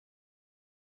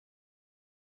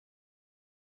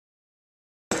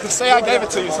Say I gave it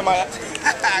to you, somebody.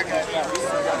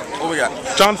 What we got?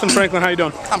 Johnathan Franklin, how you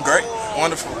doing? I'm great.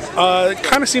 Wonderful. It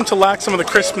kind of seemed to lack some of the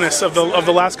crispness of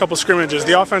the last couple scrimmages.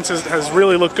 The offense has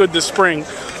really looked good this spring.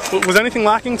 Was anything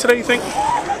lacking today, you think?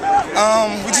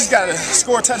 We just got to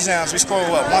score touchdowns. We scored,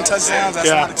 what, 1 touchdown? That's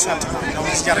not acceptable. You know, we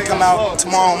just got to come out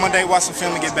tomorrow on Monday, watch the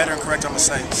film, and get better and correct our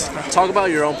mistakes. Talk about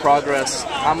your own progress.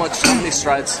 How many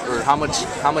strides, or how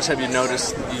much have you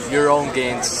noticed your own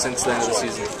gains since the end of the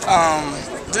season?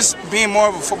 Just being more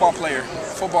of a football player.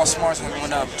 Football smarts have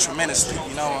went up tremendously,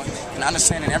 you know, and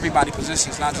understanding everybody's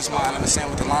positions, not just mine. Understand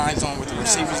what the line's doing, what the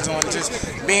receivers doing,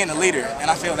 just being a leader. And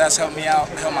I feel that's helped me out,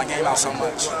 helped my game out so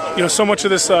much. You know, so much of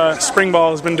this spring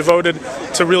ball has been devoted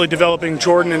to really developing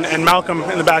Jordan and Malcolm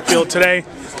in the backfield. Today,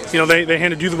 you know, they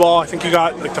handed you the ball. I think you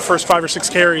got like the first 5 or 6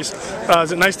 carries.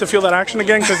 Is it nice to feel that action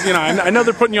again? Because, you know, I know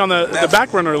they're putting you on the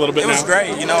back runner a little bit now. It was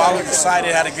great. You know, I was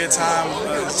excited, had a good time.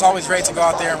 It's always great to go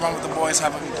out there and run with the boys,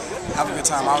 have a good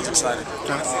time. I was excited.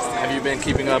 Have you been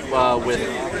keeping up with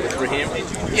Raheem?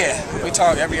 Yeah, we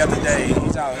talk every other day.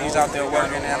 He's out there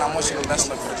working, and I'm wishing him the best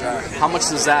luck for the drive. How much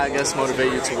does that, I guess,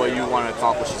 motivate you to what you want to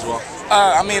accomplish as well?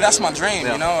 I mean, that's my dream.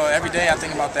 You know, every day I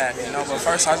think about that. You know, but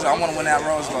first I want to win that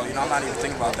Rose Bowl. You know, I'm not even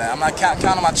thinking about that. I'm not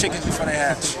counting my chickens before they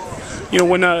hatch. You know,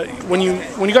 when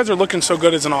you guys are looking so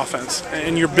good as an offense,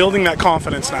 and you're building that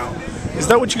confidence now, is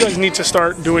that what you guys need to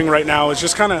start doing right now? Is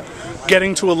just kind of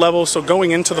getting to a level so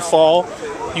going into the fall,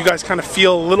 you guys kind of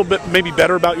feel a little bit maybe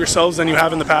better about yourselves than you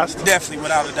have in the past? Definitely,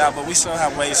 without a doubt, but we still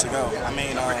have ways to go. I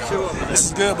mean, this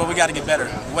is good, but we got to get better,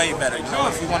 way better. You know,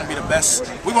 if we want to be the best,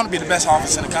 we want to be the best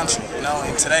offense in the country. You know,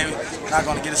 and today we're not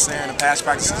going to get us there, and the past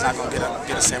practice is not going to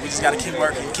get us there. We just got to keep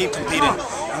working, keep competing,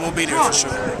 and we'll be there for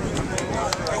sure.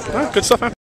 All right, good stuff,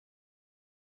 man.